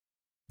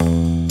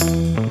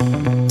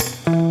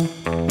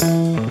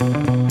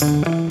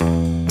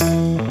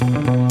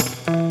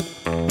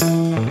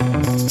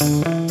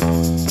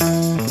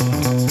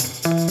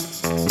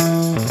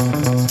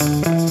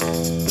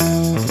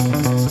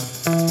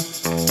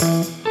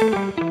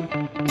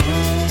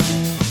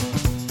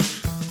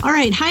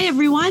right. Hi,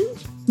 everyone.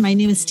 My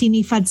name is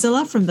Tini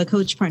Fadzilla from the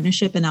Coach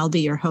Partnership, and I'll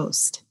be your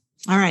host.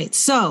 All right.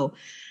 So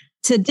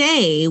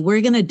today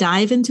we're going to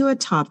dive into a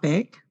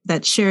topic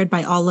that's shared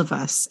by all of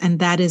us, and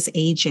that is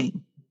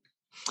aging.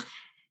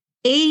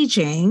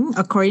 Aging,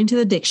 according to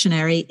the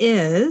dictionary,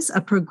 is a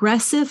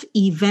progressive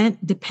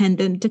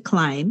event-dependent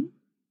decline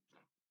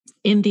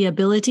in the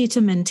ability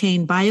to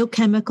maintain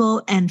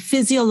biochemical and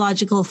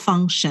physiological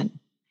function.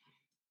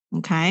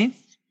 Okay.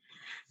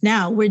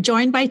 Now, we're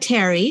joined by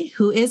Terry,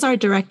 who is our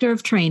Director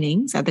of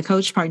Trainings at the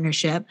Coach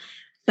Partnership.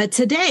 But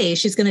today,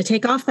 she's going to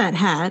take off that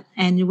hat,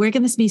 and we're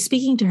going to be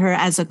speaking to her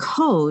as a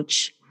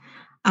coach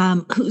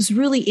who's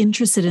really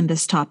interested in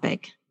this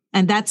topic.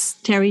 And that's,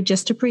 Terry,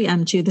 just to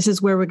preempt you, this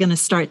is where we're going to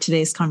start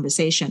today's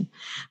conversation.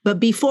 But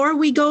before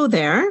we go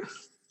there,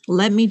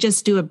 let me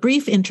just do a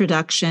brief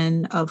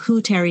introduction of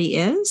who Terry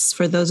is,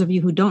 for those of you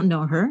who don't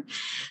know her.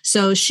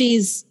 So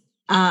she's,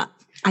 I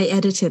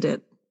edited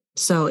it.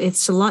 So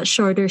it's a lot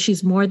shorter.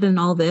 She's more than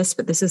all this,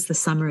 but this is the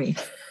summary.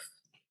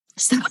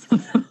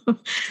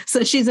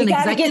 So she's an executive. You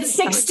got to get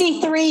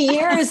 63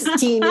 years,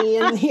 Teeny,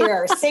 in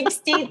here.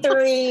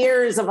 63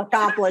 years of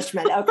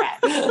accomplishment.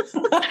 Okay.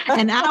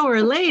 An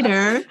hour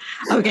later.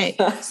 Okay.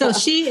 So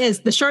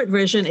the short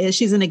version is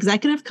she's an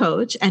executive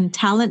coach and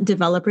talent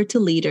developer to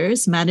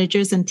leaders,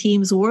 managers, and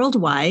teams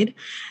worldwide.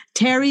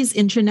 Terry's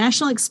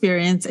international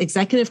experience,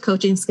 executive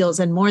coaching skills,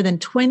 and more than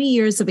 20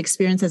 years of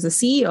experience as a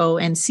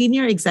CEO and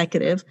senior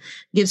executive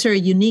gives her a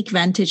unique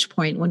vantage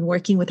point when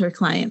working with her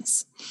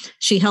clients.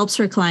 She helps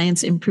her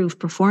clients improve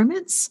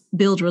performance,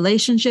 build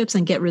relationships,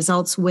 and get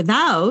results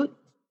without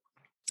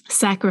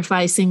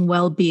sacrificing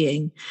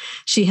well-being.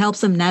 She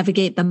helps them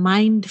navigate the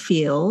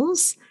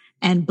minefields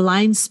and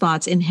blind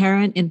spots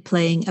inherent in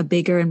playing a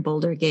bigger and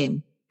bolder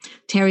game.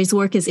 Terry's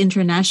work is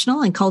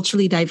international and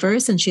culturally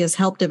diverse, and she has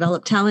helped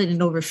develop talent in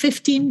over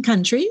 15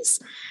 countries.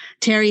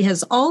 Terry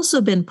has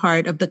also been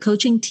part of the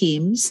coaching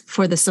teams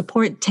for the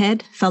Support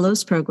TED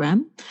Fellows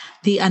Program,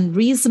 the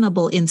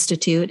Unreasonable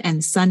Institute, and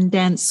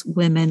Sundance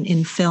Women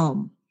in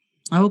Film.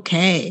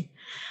 Okay.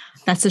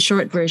 That's the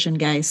short version,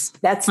 guys.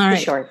 That's all the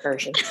right. Short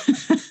version.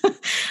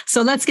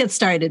 So let's get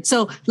started.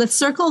 So let's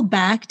circle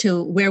back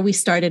to where we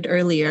started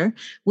earlier,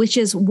 which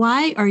is,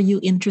 why are you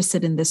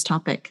interested in this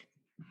topic?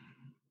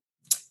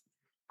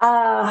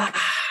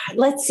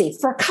 Let's see,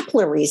 for a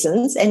couple of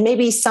reasons, and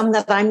maybe some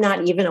that I'm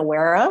not even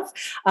aware of.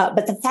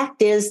 But the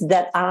fact is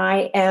that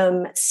I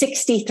am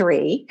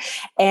 63,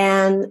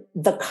 and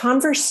the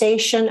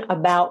conversation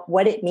about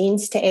what it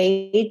means to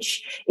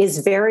age is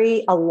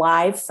very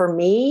alive for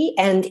me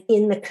and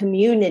in the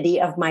community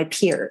of my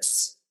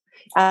peers.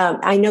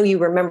 I know you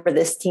remember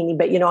this, Teeny,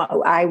 but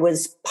I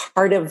was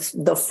part of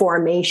the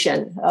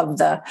formation of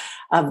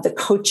the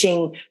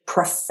coaching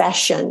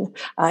profession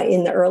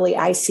in the early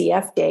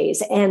ICF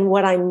days. And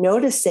what I'm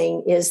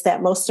noticing is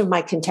that most of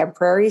my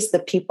contemporaries, the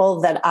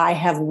people that I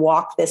have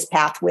walked this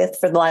path with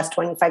for the last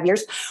 25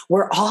 years,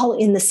 we're all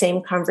in the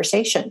same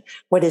conversation.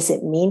 What does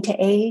it mean to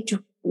age?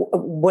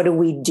 What do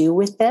we do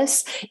with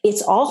this?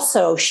 It's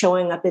also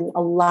showing up in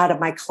a lot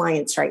of my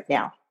clients right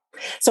now.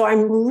 So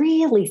I'm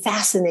really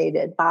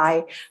fascinated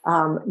by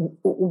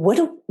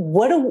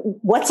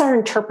what's our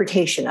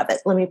interpretation of it.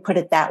 Let me put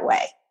it that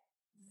way.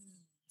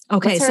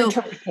 Okay, what's our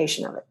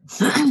interpretation of it?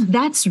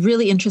 That's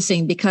really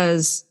interesting,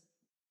 because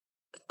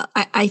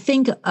I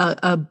think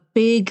a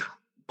big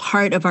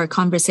part of our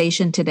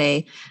conversation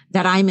today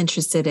that I'm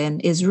interested in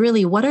is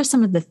really, what are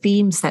some of the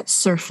themes that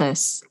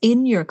surface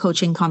in your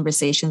coaching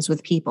conversations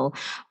with people?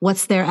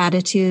 What's their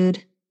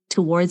attitude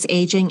towards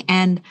aging?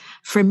 And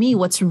for me,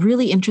 what's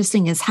really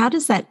interesting is, how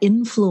does that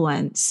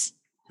influence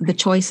the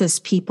choices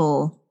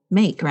people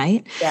make,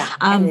 right? Yeah,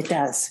 and it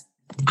does.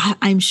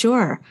 I'm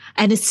sure.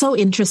 And it's so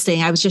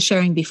interesting. I was just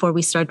sharing before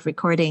we started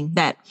recording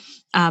that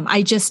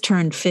I just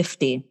turned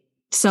 50.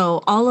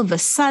 So all of a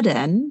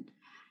sudden,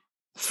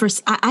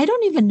 I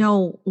don't even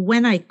know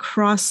when I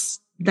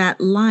crossed that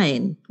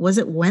line. Was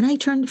it when I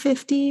turned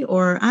 50,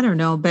 or I don't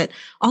know, but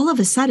all of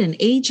a sudden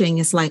aging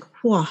is like,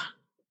 whoa,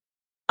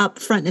 up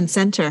front and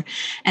center.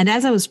 And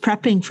as I was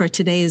prepping for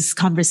today's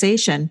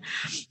conversation,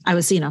 I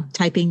was,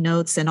 typing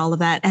notes and all of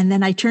that. And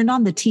then I turned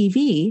on the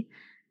TV,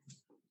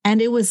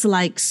 and it was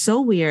like so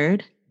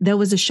weird. There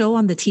was a show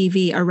on the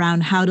TV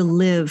around how to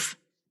live,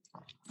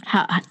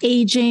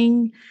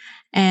 aging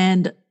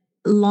and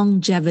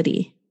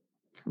longevity,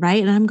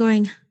 right? And I'm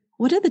going,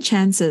 what are the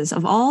chances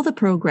of all the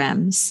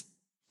programs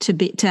to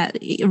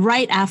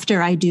right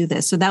after I do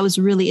this? So that was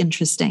really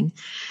interesting.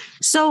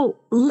 So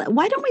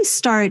why don't we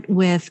start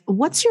with,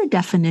 what's your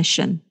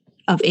definition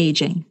of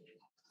aging?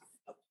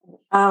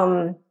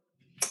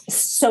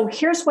 So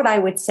here's what I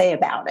would say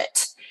about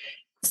it.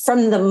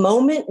 From the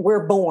moment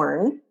we're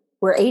born,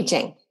 we're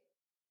aging,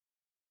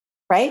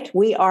 right?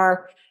 We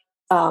are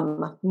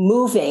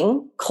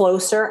moving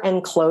closer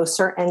and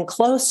closer and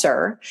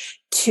closer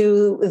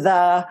to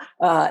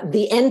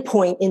the end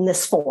point in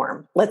this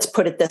form. Let's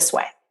put it this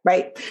way,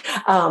 right?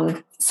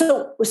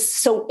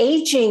 So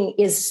aging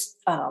is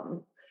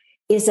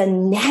a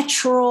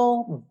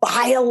natural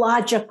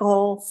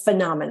biological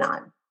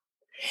phenomenon.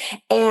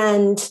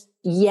 And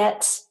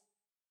yet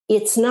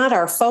it's not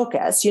our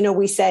focus.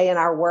 We say in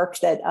our work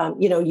that,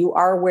 you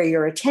are where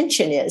your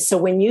attention is. So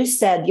when you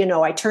said,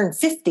 I turned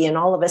 50 and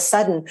all of a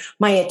sudden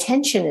my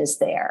attention is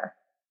there.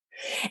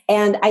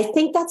 And I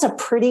think that's a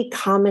pretty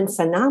common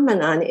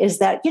phenomenon is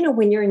that,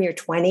 when you're in your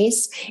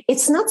 20s,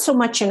 it's not so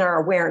much in our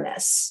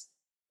awareness.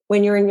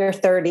 When you're in your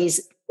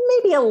 30s,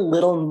 maybe a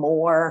little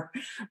more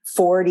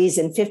 40s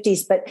and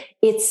 50s, but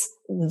it's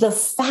the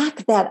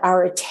fact that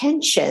our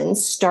attention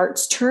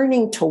starts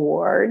turning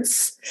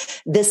towards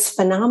this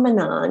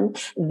phenomenon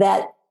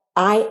that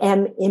I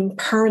am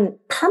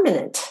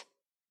impermanent,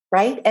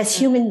 right? As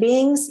human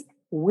beings,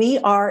 we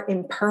are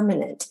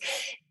impermanent.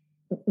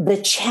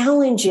 The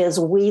challenge is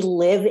we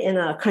live in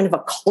a kind of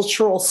a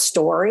cultural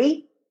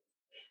story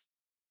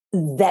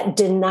that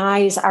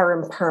denies our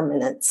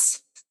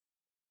impermanence.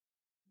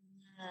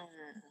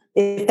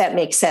 If that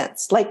makes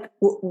sense. Like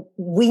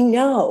we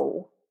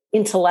know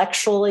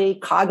intellectually,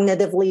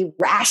 cognitively,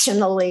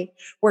 rationally,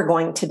 we're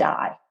going to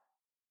die.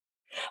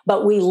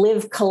 But we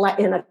live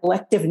in a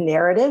collective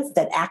narrative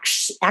that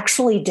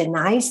actually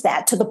denies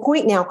that to the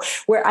point now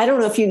where I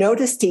don't know if you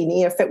noticed,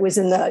 Teenie, if it was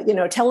in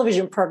the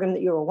television program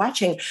that you were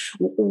watching,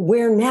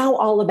 we're now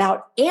all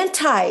about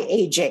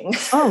anti-aging.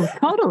 Oh,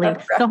 totally.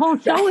 The whole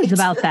show is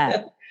about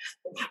that.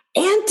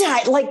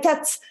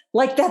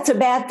 That's a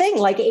bad thing,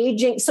 like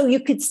aging. So you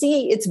could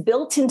see it's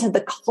built into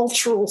the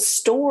cultural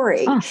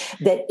story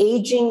that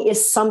aging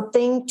is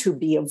something to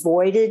be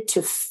avoided,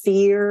 to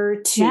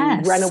fear,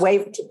 to run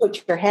away, to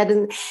put your head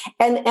in.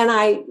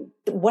 And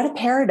what a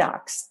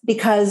paradox,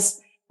 because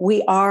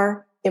we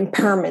are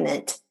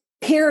impermanent.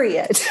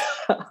 Period.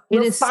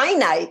 It is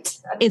finite.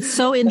 It's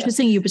so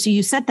interesting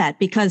you said that,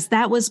 because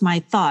that was my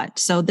thought.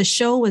 So the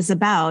show was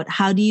about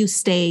how do you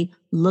stay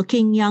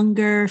looking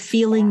younger,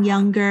 feeling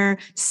younger,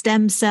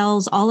 stem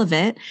cells, all of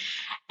it.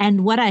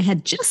 And what I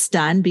had just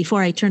done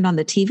before I turned on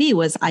the TV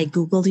was I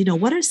Googled,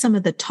 what are some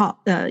of the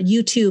top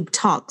YouTube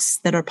talks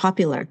that are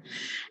popular?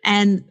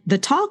 And the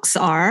talks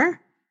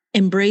are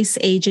embrace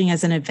aging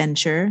as an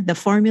adventure, the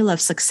formula of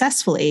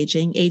successful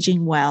aging,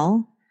 aging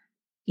well,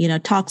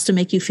 talks to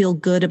make you feel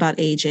good about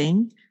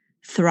aging,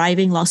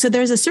 thriving long. So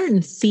there's a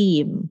certain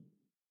theme,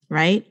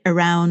 right,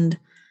 around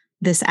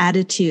this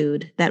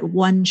attitude that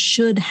one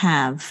should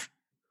have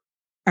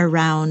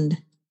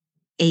around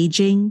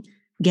aging,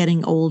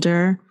 getting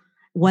older,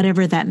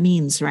 whatever that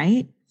means,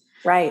 right?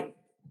 Right.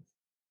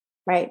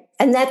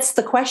 And that's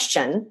the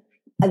question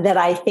that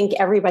I think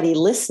everybody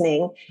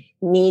listening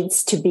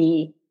needs to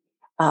be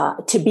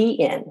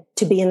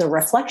in the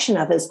reflection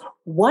of is,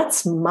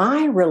 what's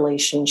my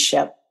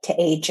relationship to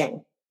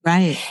aging?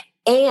 Right.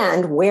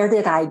 And where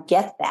did I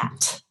get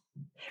that?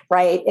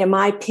 Right. Am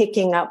I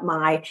picking up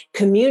my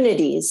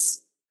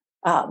community's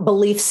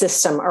belief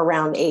system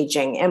around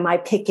aging? Am I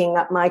picking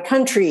up my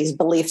country's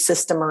belief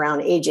system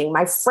around aging,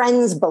 my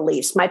friends'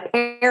 beliefs, my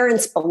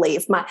parents'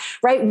 belief,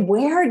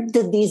 where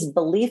did these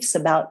beliefs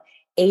about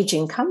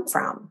aging come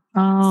from?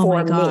 Oh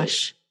my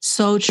gosh.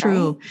 So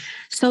true. Right?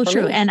 So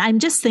true. And I'm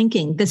just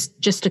thinking, this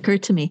just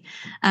occurred to me.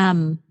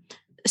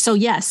 So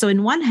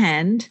in one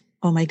hand,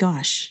 oh my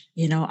gosh,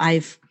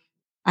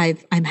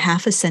 I'm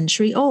half a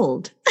century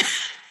old.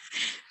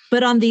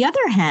 But on the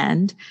other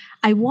hand,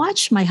 I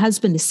watch my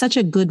husband is such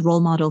a good role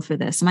model for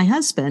this. My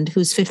husband,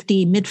 who's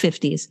mid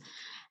 50s,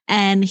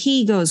 and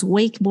he goes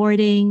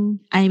wakeboarding.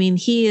 I mean,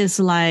 he is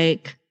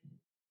like,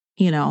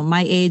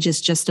 my age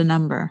is just a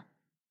number.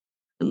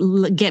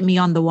 Get me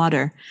on the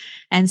water.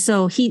 And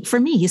so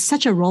for me, he's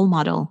such a role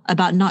model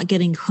about not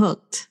getting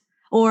hooked,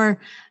 or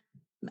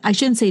I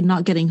shouldn't say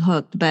not getting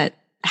hooked, but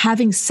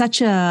having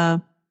such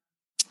a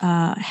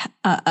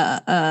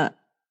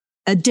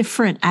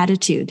different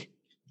attitude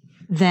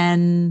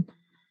than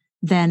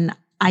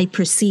I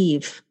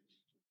perceive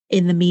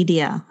in the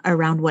media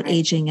around what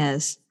aging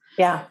is.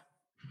 Yeah.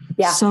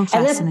 So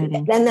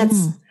fascinating. And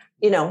that's,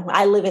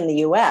 I live in the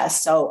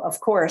US. So of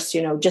course,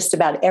 just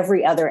about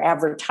every other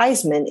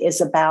advertisement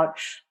is about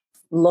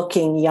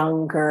looking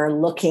younger,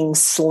 looking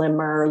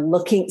slimmer,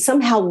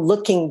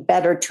 looking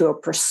better to a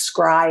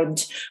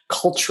prescribed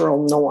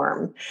cultural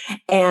norm.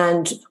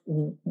 And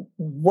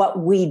what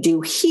we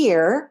do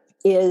here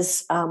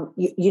is,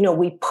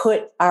 we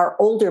put our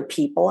older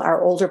people,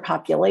 our older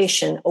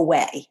population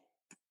away,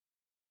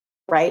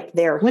 right?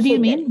 What do you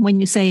mean when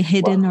you say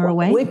hidden or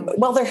away? We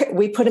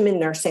put them in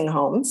nursing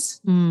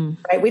homes,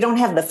 right? We don't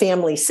have the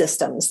family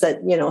systems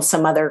that,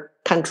 some other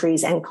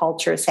countries and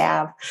cultures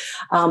have.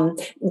 Women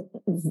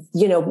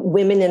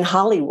in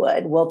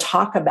Hollywood will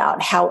talk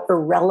about how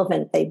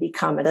irrelevant they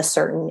become at a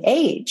certain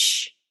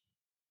age.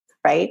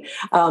 Right.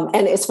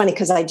 And it's funny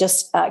because I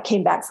just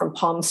came back from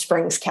Palm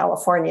Springs,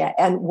 California.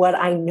 And what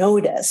I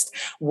noticed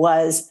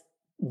was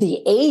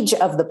the age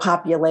of the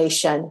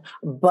population,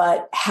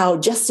 but how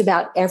just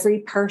about every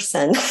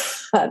person,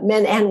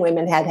 men and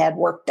women, had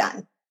work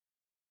done,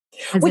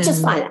 which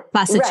is fine.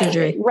 Plastic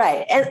surgery.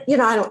 Right. And,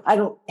 I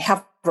don't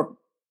have a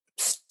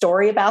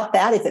story about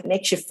that. If it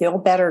makes you feel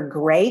better,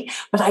 great.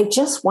 But I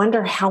just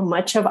wonder how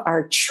much of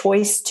our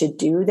choice to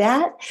do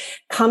that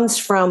comes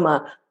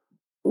from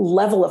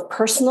level of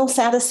personal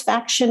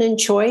satisfaction and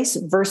choice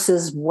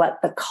versus what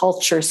the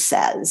culture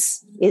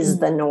says is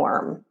the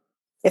norm,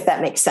 if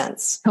that makes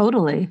sense.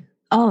 Totally.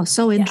 Oh,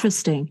 so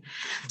interesting.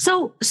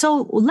 Yeah.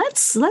 So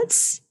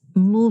let's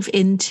move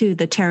into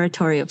the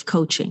territory of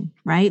coaching,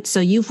 right? So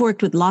you've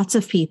worked with lots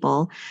of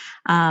people,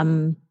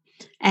 and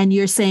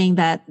you're saying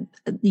that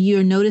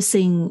you're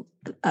noticing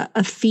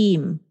a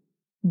theme,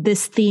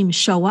 this theme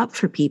show up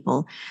for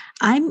people.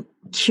 I'm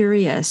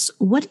curious,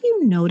 what do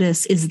you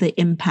notice is the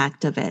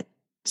impact of it?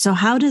 So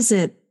how does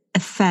it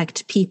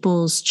affect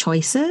people's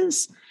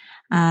choices,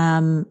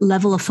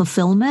 level of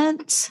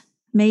fulfillment,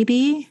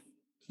 maybe?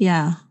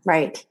 Yeah.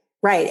 Right.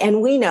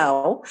 And we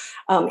know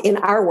in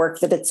our work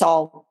that it's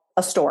all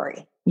a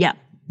story. Yeah.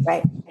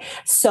 Right.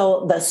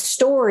 So the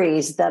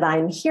stories that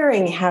I'm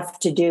hearing have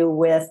to do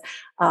with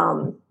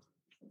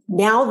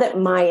now that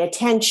my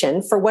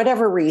attention, for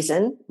whatever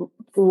reason,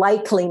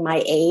 likely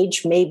my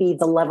age, maybe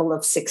the level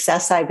of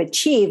success I've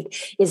achieved,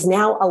 is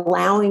now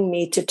allowing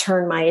me to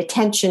turn my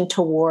attention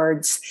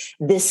towards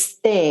this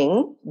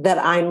thing that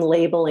I'm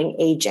labeling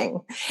aging.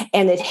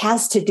 And it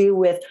has to do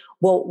with,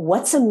 well,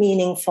 what's a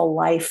meaningful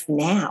life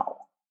now?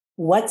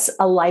 What's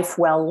a life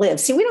well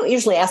lived? See, we don't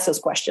usually ask those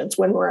questions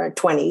when we're in our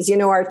 20s.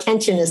 Our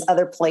attention is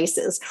other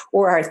places,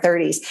 or our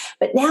 30s.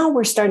 But now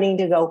we're starting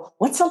to go,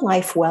 what's a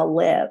life well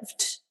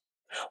lived?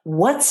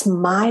 What's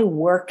my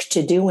work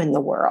to do in the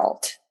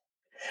world?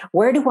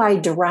 Where do I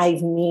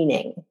derive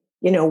meaning?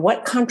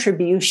 What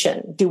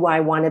contribution do I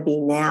want to be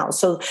now?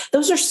 So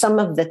those are some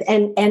of the,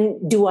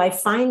 and do I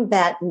find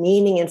that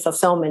meaning and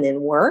fulfillment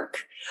in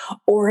work,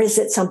 or is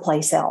it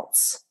someplace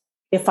else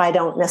if I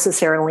don't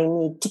necessarily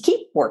need to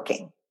keep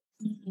working?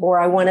 Or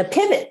I want to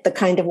pivot the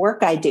kind of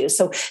work I do.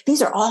 So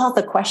these are all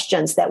the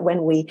questions that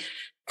when we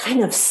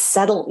kind of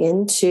settle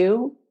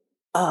into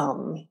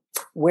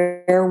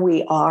where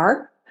we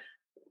are,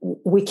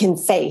 we can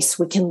face,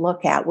 we can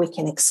look at, we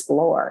can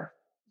explore.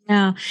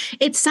 Yeah,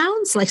 it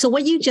sounds like, so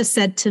what you just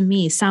said to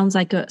me sounds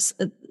like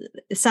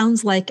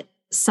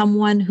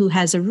someone who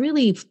has a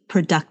really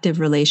productive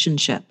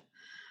relationship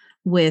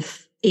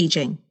with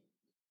aging.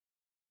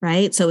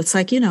 Right. So it's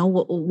like,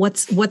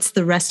 what's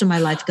the rest of my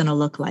life going to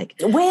look like?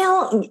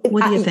 Well,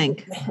 what do you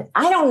think?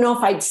 I don't know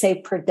if I'd say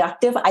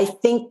productive. I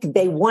think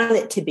they want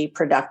it to be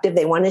productive.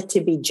 They want it to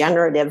be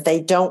generative.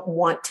 They don't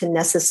want to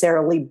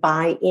necessarily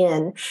buy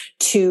in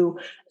to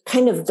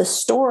kind of the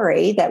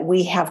story that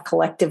we have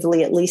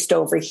collectively, at least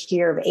over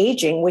here, of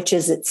aging, which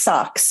is it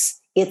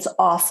sucks. It's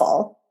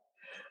awful.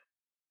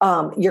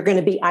 You're going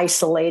to be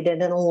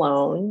isolated and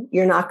alone.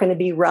 You're not going to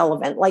be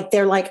relevant.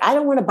 They're like, I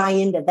don't want to buy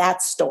into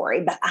that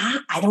story, but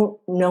I don't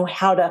know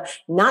how to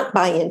not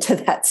buy into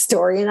that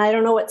story. And I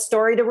don't know what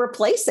story to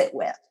replace it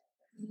with.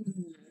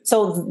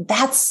 So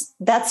that's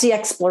the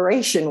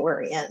exploration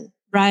we're in.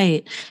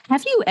 Right.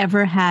 Have you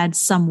ever had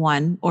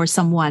someone or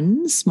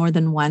someones, more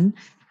than one,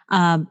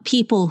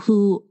 people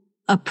who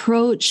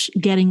approach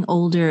getting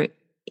older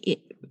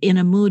in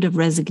a mood of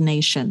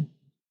resignation?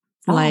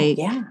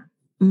 Yeah.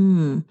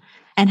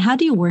 And how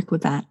do you work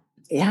with that?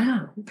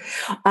 Yeah.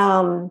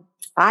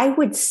 I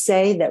would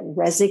say that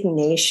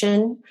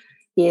resignation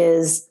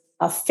is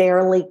a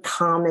fairly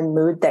common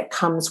mood that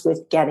comes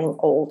with getting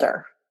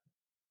older.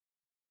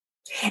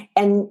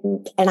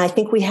 And I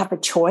think we have a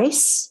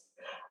choice,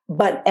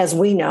 but as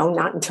we know,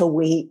 not until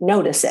we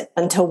notice it,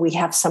 until we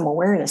have some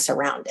awareness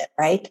around it,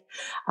 right?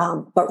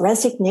 But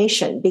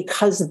resignation,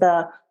 because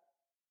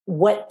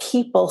what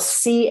people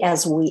see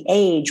as we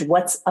age,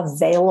 what's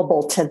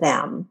available to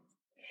them,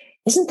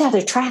 isn't that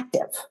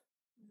attractive,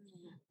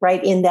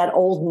 right? In that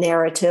old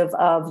narrative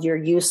of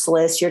you're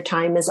useless, your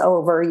time is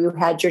over, you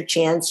had your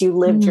chance, you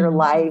lived your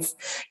life,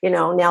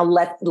 now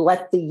let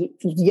the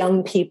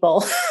young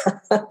people,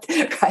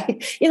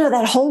 right?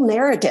 That whole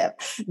narrative.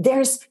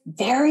 There's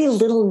very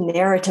little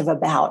narrative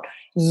about,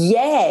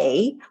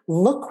 yay,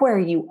 look where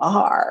you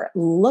are.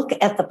 Look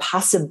at the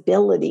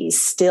possibilities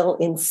still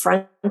in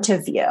front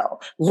of you.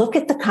 Look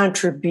at the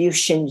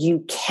contribution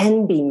you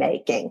can be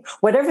making,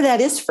 whatever that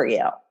is for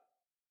you.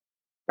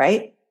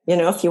 Right?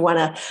 If you want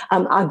to,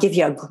 I'll give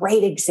you a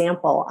great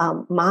example.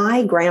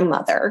 My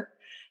grandmother,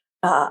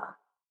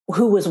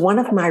 who was one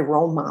of my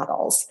role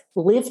models,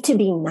 lived to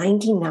be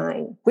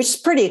 99, which is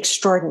pretty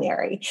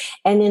extraordinary.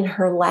 And in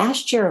her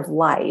last year of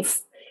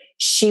life,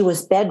 she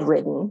was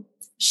bedridden.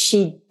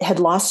 She had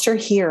lost her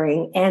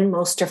hearing and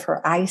most of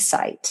her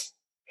eyesight.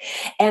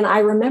 And I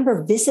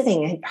remember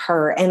visiting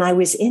her, and I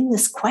was in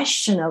this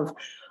question of,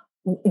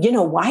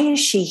 why is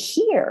she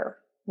here?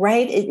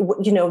 Right?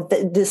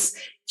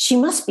 She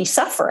must be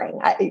suffering.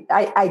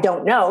 I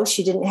don't know.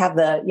 She didn't have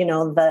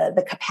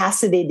the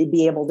capacity to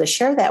be able to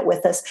share that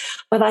with us.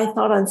 But I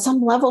thought on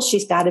some level,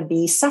 she's got to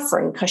be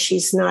suffering because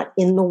she's not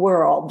in the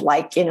world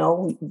like,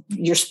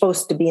 you're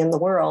supposed to be in the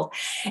world.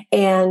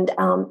 And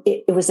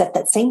it was at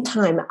that same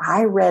time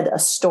I read a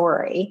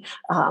story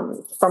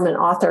from an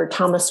author,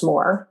 Thomas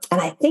More,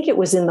 and I think it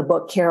was in the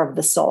book Care of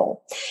the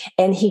Soul.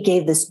 And he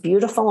gave this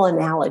beautiful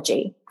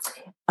analogy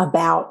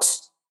about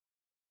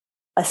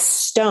a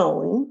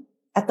stone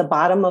at the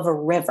bottom of a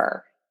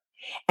river.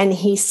 And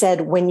he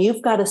said, when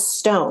you've got a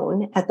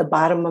stone at the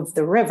bottom of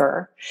the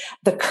river,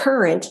 the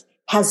current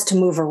has to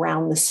move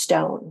around the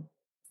stone.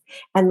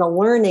 And the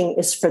learning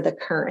is for the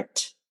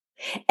current.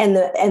 And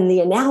the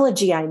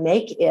analogy I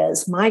make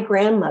is my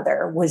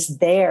grandmother was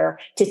there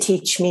to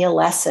teach me a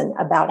lesson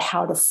about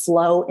how to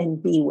flow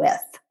and be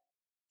with.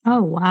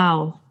 Oh,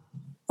 wow.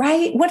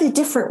 Right? What a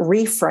different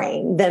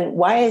reframe than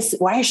why is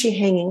she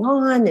hanging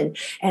on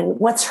and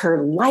what's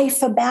her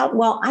life about?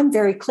 Well, I'm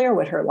very clear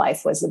what her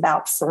life was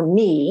about for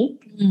me.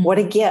 What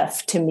a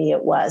gift to me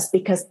it was,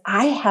 because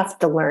I have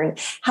to learn,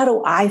 how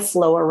do I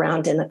flow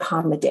around and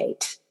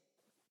accommodate?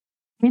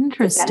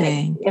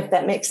 Interesting. If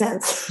that makes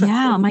sense.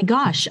 Yeah. My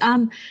gosh.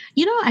 I'm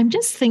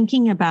just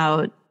thinking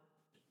about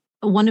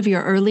one of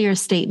your earlier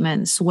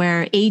statements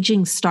where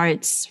aging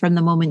starts from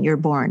the moment you're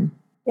born.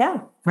 Yeah.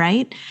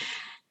 Right.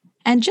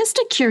 And just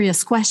a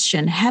curious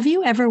question. Have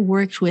you ever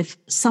worked with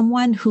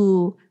someone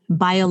who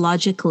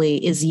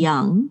biologically is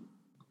young,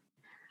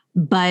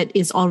 but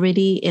is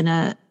already in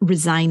a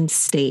resigned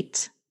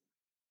state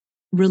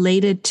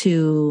related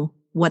to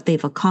what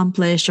they've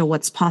accomplished or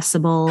what's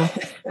possible?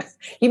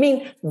 You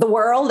mean the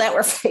world that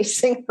we're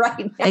facing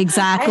right now?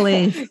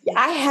 Exactly.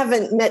 I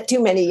haven't met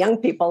too many young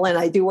people, and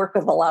I do work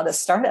with a lot of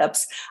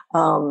startups.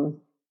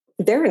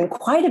 They're in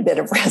quite a bit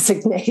of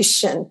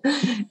resignation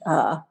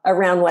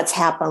around what's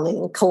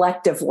happening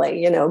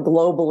collectively,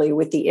 globally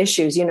with the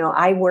issues.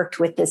 I worked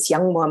with this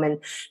young woman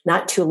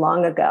not too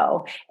long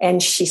ago,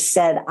 and she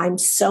said, I'm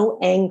so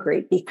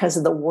angry because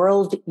of the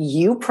world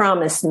you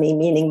promised me,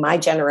 meaning my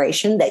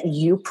generation that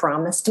you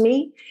promised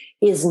me,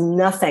 is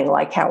nothing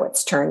like how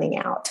it's turning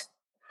out.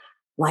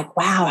 I'm like,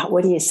 wow,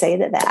 what do you say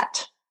to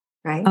that?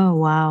 Right? Oh,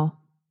 wow.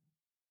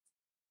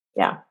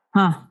 Yeah.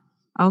 Huh.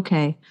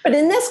 Okay. But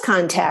in this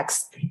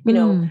context,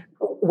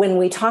 when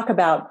we talk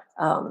about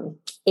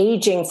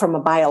aging from a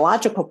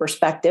biological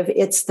perspective,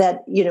 it's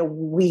that,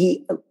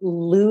 we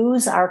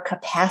lose our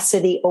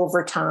capacity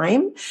over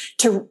time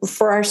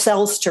for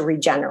ourselves to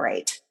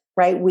regenerate,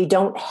 right? We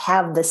don't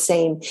have the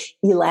same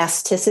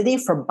elasticity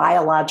for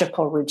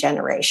biological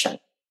regeneration,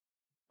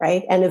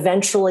 right? And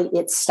eventually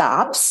it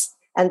stops,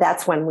 and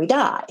that's when we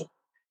die.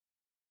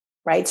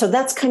 Right. So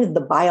that's kind of the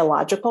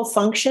biological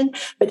function.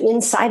 But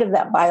inside of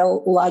that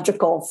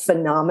biological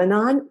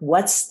phenomenon,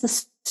 what's the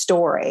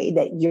story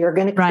that you're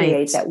going to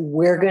create, that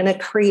we're going to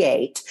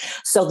create,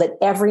 so that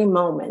every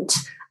moment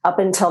up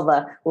until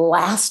the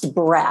last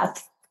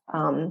breath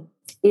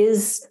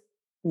is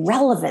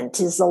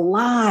relevant, is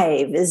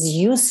alive, is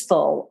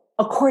useful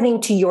according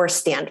to your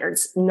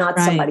standards, not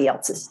somebody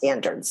else's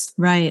standards.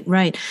 Right.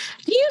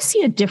 Do you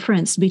see a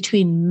difference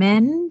between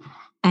men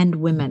and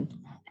women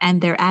and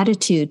their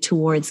attitude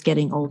towards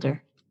getting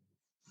older?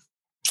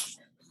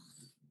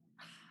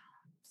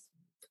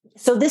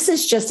 So this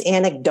is just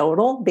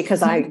anecdotal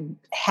because I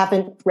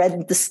haven't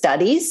read the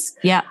studies.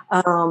 Yeah.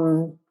 A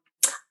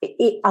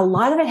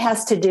lot of it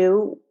has to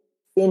do,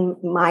 in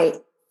my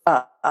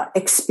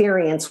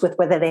experience, with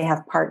whether they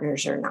have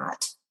partners or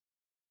not.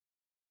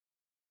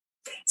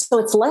 So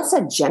it's less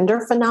a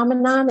gender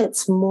phenomenon.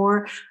 It's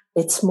more,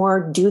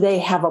 do they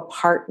have a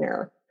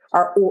partner?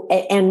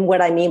 And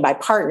what I mean by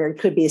partner, it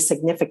could be a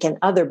significant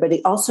other, but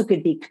it also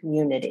could be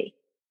community,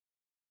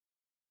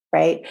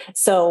 right?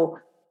 So,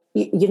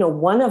 we're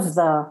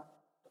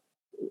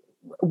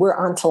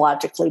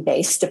ontologically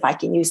based, if I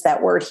can use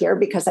that word here,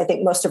 because I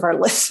think most of our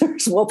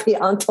listeners will be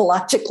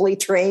ontologically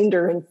trained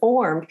or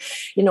informed.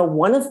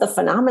 One of the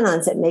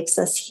phenomenons that makes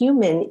us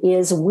human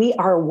is we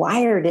are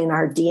wired in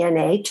our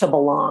DNA to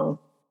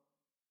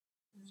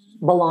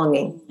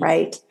belonging,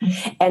 right?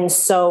 And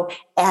so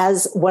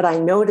as what I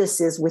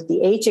notice is with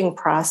the aging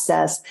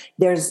process,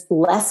 there's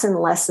less and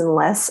less and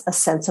less a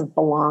sense of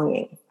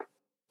belonging.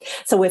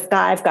 So if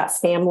I've got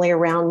family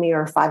around me,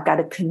 or if I've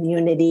got a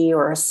community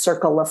or a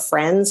circle of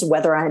friends,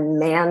 whether I'm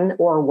man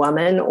or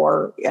woman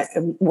or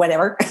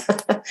whatever,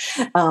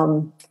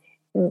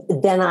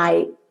 then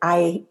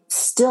I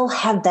still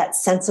have that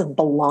sense of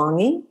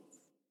belonging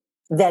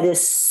that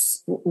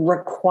is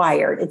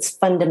required. It's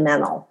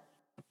fundamental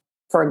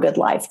for a good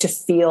life, to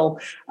feel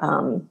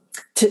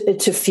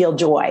to feel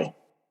joy,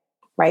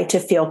 right? To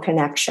feel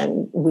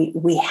connection.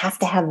 We have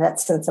to have that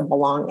sense of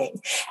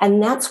belonging.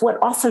 And that's what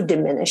also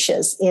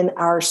diminishes in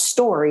our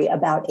story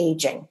about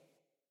aging.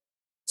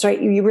 So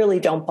right, you really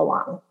don't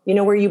belong.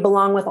 Where you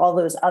belong with all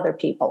those other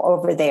people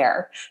over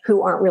there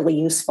who aren't really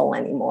useful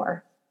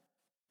anymore.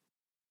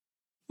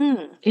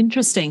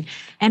 Interesting.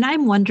 And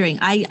I'm wondering,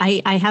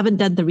 I haven't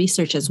done the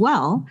research as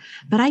well,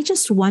 but I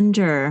just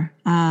wonder,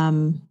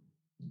 in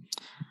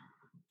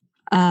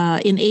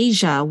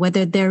Asia,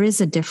 whether there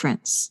is a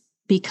difference,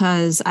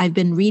 because I've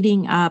been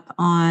reading up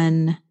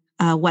on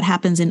what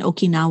happens in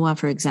Okinawa,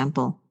 for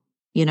example.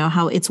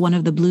 How it's one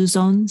of the blue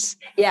zones.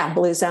 Yeah,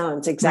 blue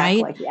zones,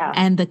 exactly. Right? Yeah,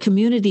 and the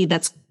community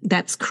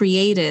that's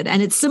created,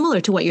 and it's similar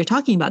to what you're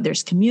talking about.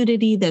 There's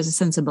community, there's a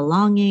sense of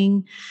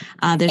belonging,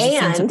 there's a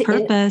sense of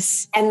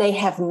purpose, and they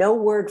have no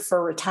word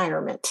for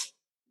retirement.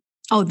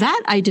 Oh,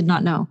 that I did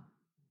not know.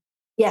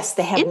 Yes,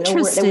 they have no word. It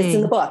was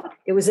in the book.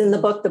 It was in the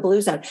book, The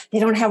Blue Zone. They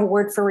don't have a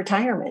word for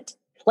retirement.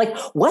 Like,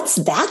 what's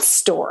that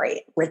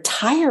story?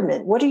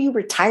 Retirement. What are you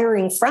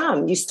retiring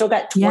from? You still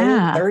got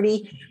 20,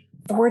 30,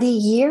 40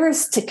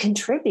 years to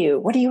contribute.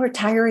 What are you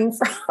retiring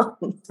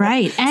from?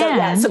 Right.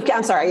 And so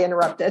I'm sorry, I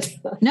interrupted.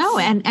 No.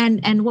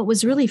 And what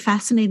was really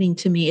fascinating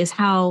to me is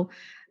how,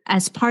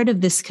 as part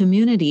of this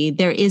community,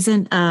 there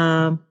isn't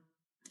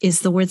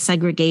is the word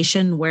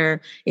segregation, where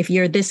if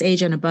you're this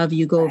age and above,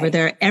 you go over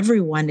there.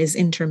 Everyone is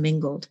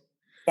intermingled.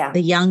 Yeah.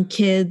 The young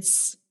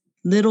kids,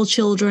 little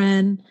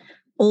children,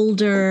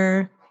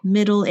 older,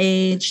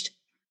 middle-aged,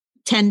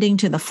 tending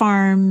to the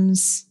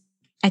farms,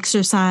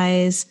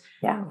 exercise.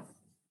 Yeah.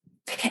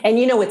 And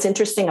you know what's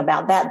interesting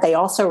about that, they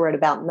also wrote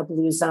about in the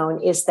Blue Zone,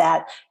 is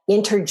that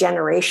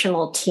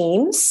intergenerational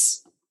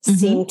teams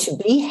seem to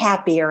be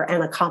happier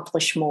and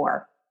accomplish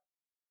more.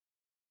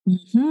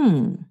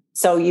 Mm-hmm.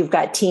 So you've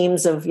got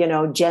teams of,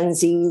 Gen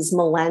Zs,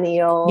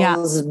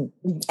 millennials,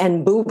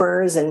 and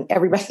boomers and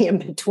everybody in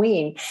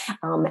between.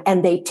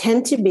 And they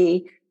tend to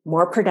be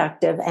more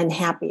productive and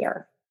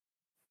happier.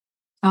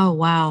 Oh,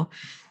 wow.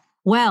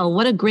 Well,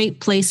 what a great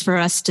place for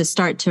us to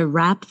start to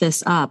wrap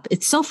this up.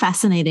 It's so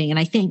fascinating. And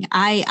I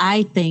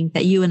think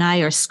that you and I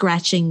are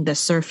scratching the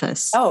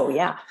surface. Oh,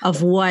 yeah.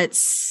 Of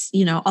what's,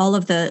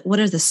 what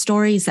are the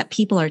stories that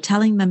people are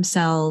telling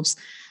themselves.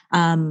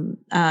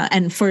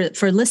 And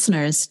for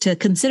listeners to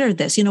consider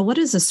this, what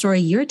is the story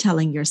you're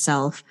telling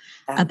yourself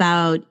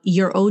about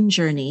your own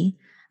journey?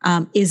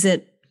 Is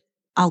it,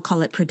 I'll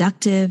call it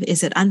productive?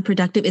 Is it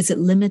unproductive? Is it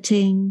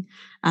limiting?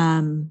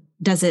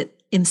 Does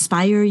it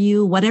inspire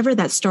you? Whatever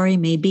that story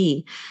may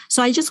be.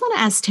 So I just want to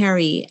ask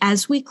Terry,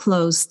 as we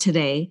close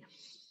today,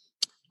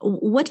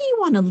 what do you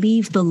want to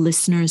leave the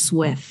listeners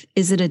with?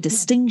 Is it a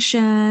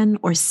distinction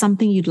or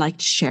something you'd like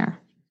to share?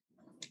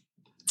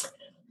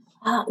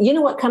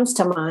 What comes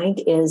to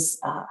mind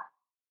is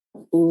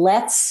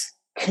let's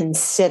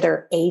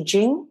consider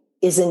aging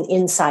is an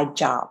inside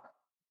job,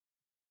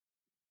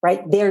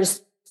 right?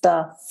 There's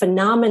the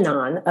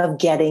phenomenon of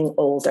getting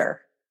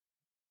older,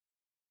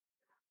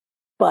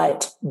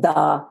 but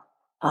the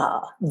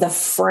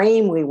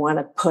frame we want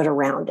to put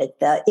around it,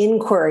 the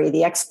inquiry,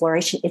 the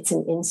exploration, it's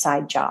an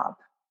inside job.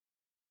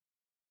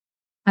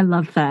 I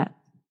love that.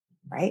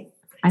 Right?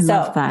 I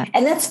love that.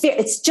 And that's fair.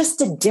 It's just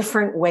a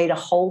different way to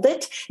hold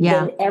it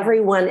than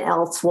everyone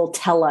else will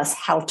tell us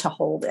how to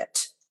hold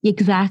it.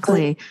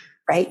 Exactly.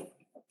 Right?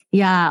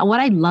 Yeah. What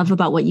I love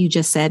about what you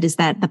just said is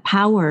that the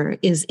power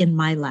is in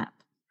my lap.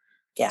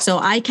 Yeah. So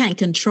I can't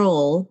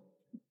control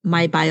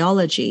my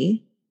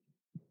biology.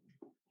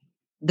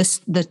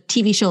 The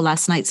TV show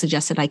last night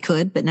suggested I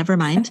could, but never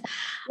mind.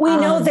 We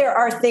know there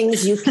are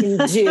things you can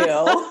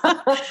do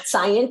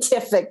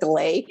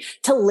scientifically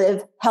to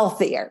live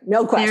healthier.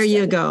 No question. There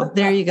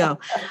you go.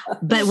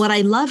 But what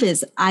I love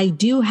is I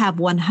do have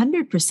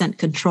 100%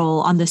 control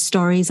on the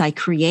stories I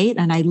create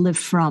and I live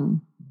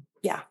from.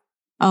 Yeah.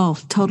 Oh,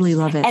 totally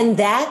love it. And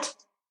that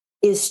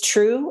is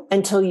true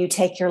until you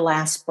take your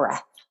last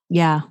breath.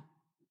 Yeah.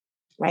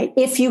 Right?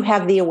 If you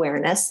have the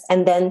awareness,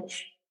 and then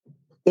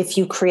if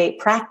you create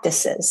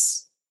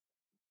practices,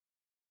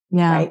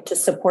 right, to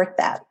support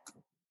that.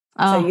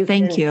 Oh, so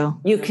thank you.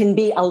 You can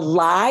be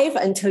alive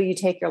until you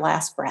take your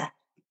last breath.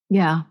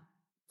 Yeah.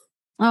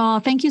 Oh,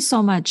 thank you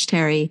so much,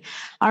 Terry.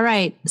 All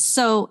right.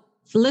 So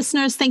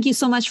listeners, thank you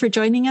so much for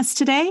joining us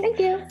today. Thank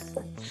you.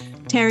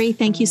 Terry,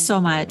 thank you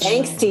so much.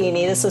 Thanks,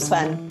 Teenie. This was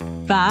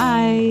fun.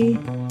 Bye.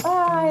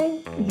 Bye.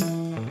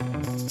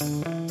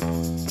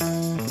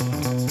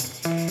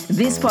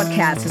 This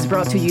podcast is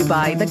brought to you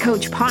by The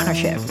Coach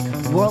Partnership,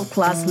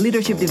 world-class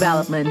leadership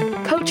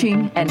development,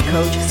 coaching, and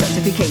coach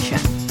certification.